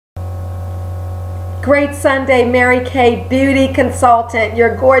Great Sunday, Mary Kay Beauty Consultant,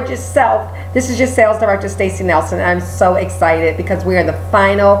 your gorgeous self. This is your Sales Director, Stacey Nelson. I'm so excited because we're in the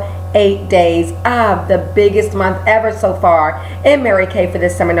final 8 days of the biggest month ever so far in Mary Kay for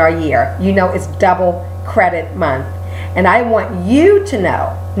this seminar year. You know it's double credit month. And I want you to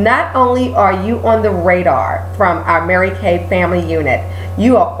know, not only are you on the radar from our Mary Kay family unit,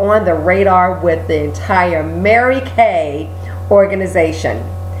 you are on the radar with the entire Mary Kay organization.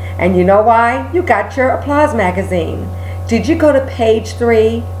 And you know why? You got your Applause magazine. Did you go to page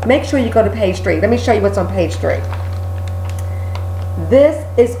 3? Make sure you go to page 3. Let me show you what's on page 3. This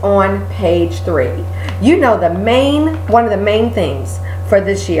is on page 3. You know one of the main things for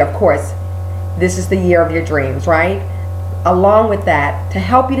this year, of course, this is the year of your dreams, right? Along with that, to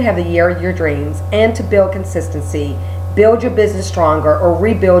help you to have the year of your dreams and to build consistency, build your business stronger or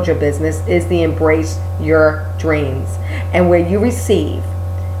rebuild your business is the Embrace Your Dreams. And where you receive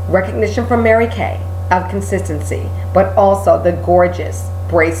recognition from Mary Kay of consistency, but also the gorgeous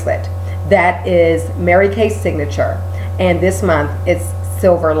bracelet that is Mary Kay's signature. And this month it's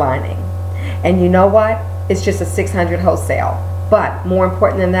silver lining. And you know what? It's just a $600 wholesale. But more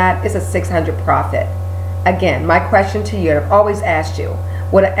important than that, it's a $600 profit. Again, my question to you, and I've always asked you,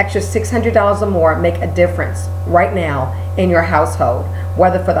 would an extra $600 or more make a difference right now in your household?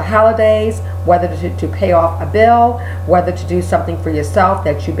 Whether for the holidays, whether to pay off a bill, whether to do something for yourself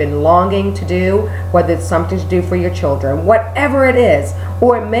that you've been longing to do, whether it's something to do for your children, whatever it is,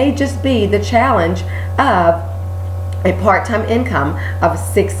 or it may just be the challenge of a part-time income of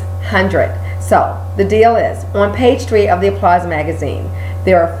 $600. So the deal is, on page 3 of the Applause magazine,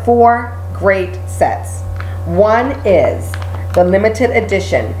 there are 4 great sets. One is the limited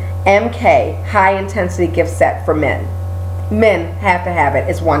edition MK high intensity gift set for men. Men have to have it.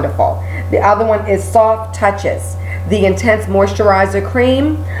 It's wonderful. The other one is Soft Touches, the intense moisturizer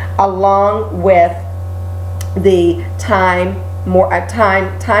cream, along with the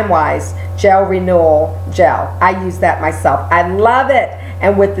time-wise gel renewal gel. I use that myself. I love it.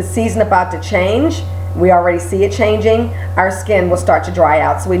 And with the season about to change, we already see it changing, our skin will start to dry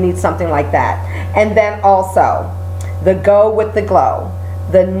out, so we need something like that. And then also the Go with the Glow,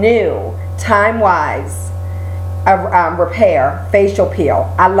 the new time-wise repair facial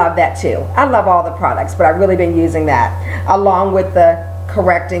peel. I love that too. I love all the products, but I've really been using that, along with the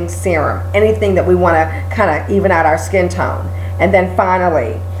correcting serum, anything that we want to kind of even out our skin tone. And then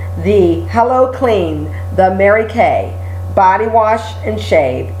finally, the Hello Clean, the Mary Kay body wash and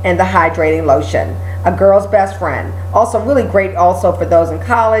shave, and the hydrating lotion, a girl's best friend. Also really great also for those in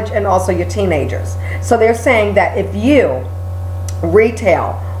college and also your teenagers. So they're saying that if you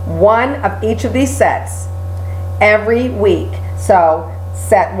retail one of each of these sets every week, so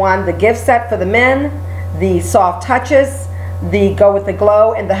set 1, the gift set for the men, the Soft Touches, the Go with the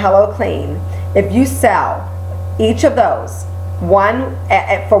Glow, and the Hello Clean, if you sell each of those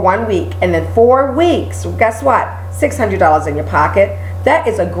for 1 week and then 4 weeks, guess what? $600 in your pocket. That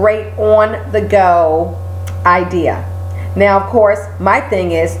is a great on-the-go idea. Now, of course, my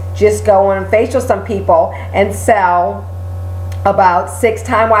thing is just go on and facial some people and sell about 6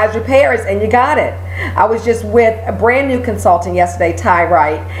 time-wise repairs and you got it. I was just with a brand new consultant yesterday, Ty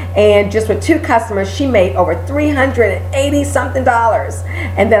Wright, and just with 2 customers, she made over $380 something.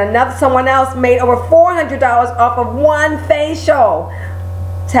 And then someone else made over $400 off of 1 facial.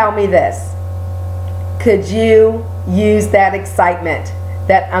 Tell me this. Could you use that excitement,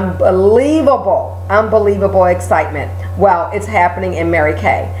 that unbelievable excitement? Well, it's happening in Mary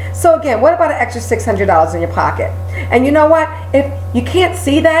Kay. So again, what about an extra $600 in your pocket? And you know what? If you can't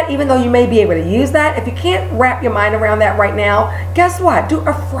see that, even though you may be able to use that, if you can't wrap your mind around that right now, guess what? Do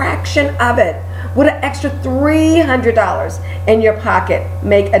a fraction of it. Would an extra $300 in your pocket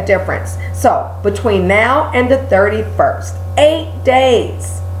make a difference? So between now and the 31st, 8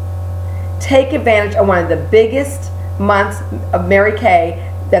 days, take advantage of one of the biggest months of Mary Kay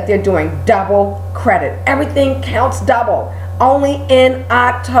that they're doing double credit. Everything counts double, only in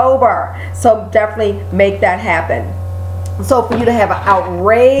October. So definitely make that happen. So for you to have an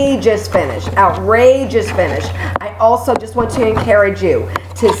outrageous finish, I also just want to encourage you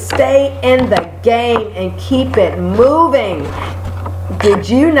to stay in the game and keep it moving. Did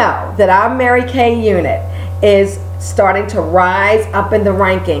you know that our Mary Kay unit is starting to rise up in the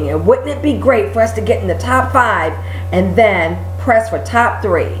ranking? And wouldn't it be great for us to get in the top 5 and then press for top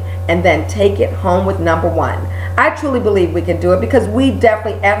 3 and then take it home with number 1? I truly believe we can do it because we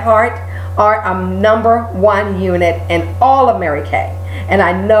definitely at heart are a number 1 unit in all of Mary Kay. And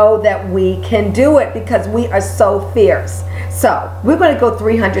I know that we can do it because we are so fierce. So we're going to go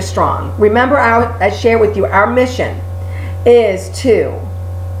 300 strong. Remember, I shared with you, our mission is to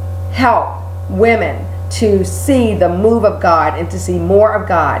help women to see the move of God and to see more of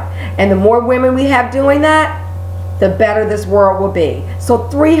God. And the more women we have doing that, the better this world will be. So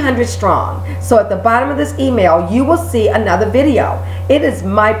 300 strong. So at the bottom of this email, you will see another video. It is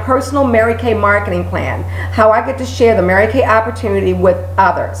my personal Mary Kay marketing plan, how I get to share the Mary Kay opportunity with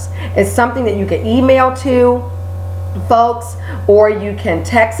others. It's something that you can email to folks, or you can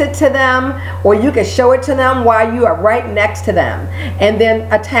text it to them, or you can show it to them while you are right next to them. And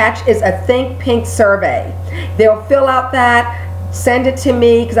then attached is a Think Pink survey. They'll fill out that, send it to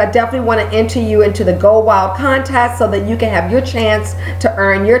me, because I definitely want to enter you into the Go Wild contest so that you can have your chance to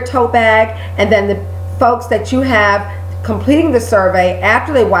earn your tote bag. And then the folks that you have completing the survey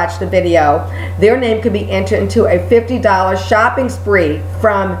after they watch the video, their name could be entered into a $50 shopping spree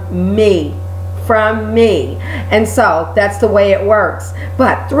from me. And so that's the way it works.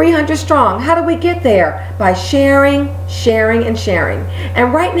 But 300 strong, how do we get there? By sharing, sharing, and sharing.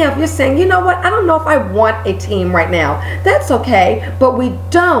 And right now, if you're saying, you know what, I don't know if I want a team right now, that's okay. But we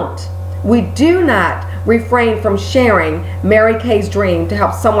do not refrain from sharing Mary Kay's dream to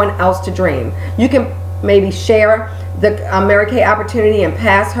help someone else to dream. You can maybe share the Mary Kay opportunity and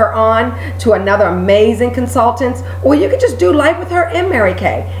pass her on to another amazing consultant, or you could just do life with her in Mary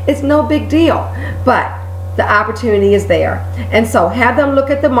Kay. It's no big deal, but the opportunity is there. And so have them look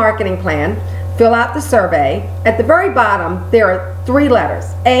at the marketing plan, fill out the survey. At the very bottom, there are 3 letters,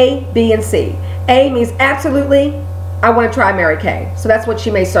 A, B, and C. A means absolutely, I want to try Mary Kay. So that's what she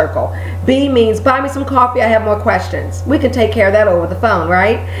may circle. B means buy me some coffee, I have more questions. We can take care of that over the phone,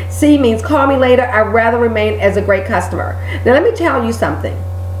 right? C means call me later, I'd rather remain as a great customer. Now let me tell you something.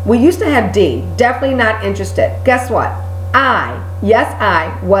 We used to have D, definitely not interested. Guess what? Yes,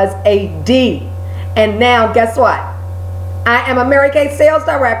 I was a D. And now guess what? I am a Mary Kay sales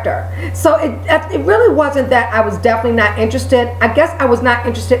director. So it really wasn't that I was definitely not interested. I guess I was not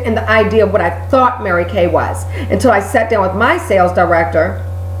interested in the idea of what I thought Mary Kay was until I sat down with my sales director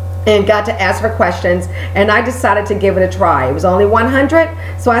and got to ask her questions, and I decided to give it a try. It was only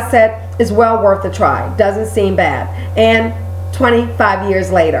 100, so I said it's well worth a try. Doesn't seem bad. And 25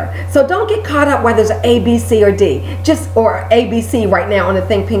 years later. So don't get caught up whether it's A, B, C, or D. Or A, B, C right now on the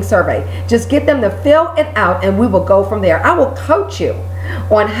Think Pink survey. Just get them to fill it out and we will go from there. I will coach you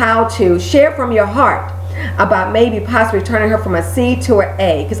on how to share from your heart about maybe possibly turning her from a C to an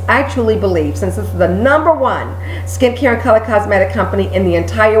A, because I truly believe, since this is the #1 skincare and color cosmetic company in the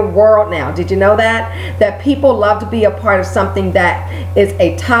entire world now, did you know that? That people love to be a part of something that is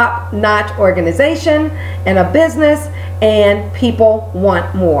a top-notch organization and a business, and people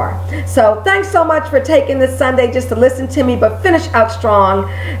want more. So thanks so much for taking this Sunday just to listen to me, but finish out strong.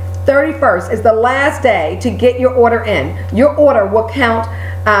 31st is the last day to get your order in. Your order will count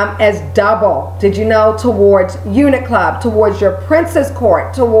as double, did you know, towards Unit Club, towards your Princess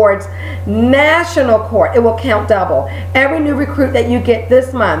Court, towards National Court. It will count double. Every new recruit that you get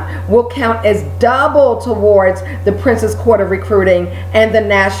this month will count as double towards the Princess Court of recruiting and the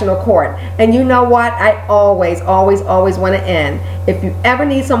National Court. And you know what? I always want to end. If you ever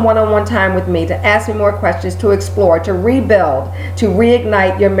need some one-on-one time with me to ask me more questions, to explore, to rebuild, to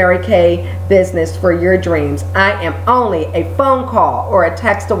reignite your Mary Kay business for your dreams, I am only a phone call or a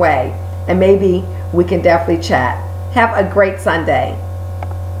text away, and maybe we can definitely chat. Have a great Sunday.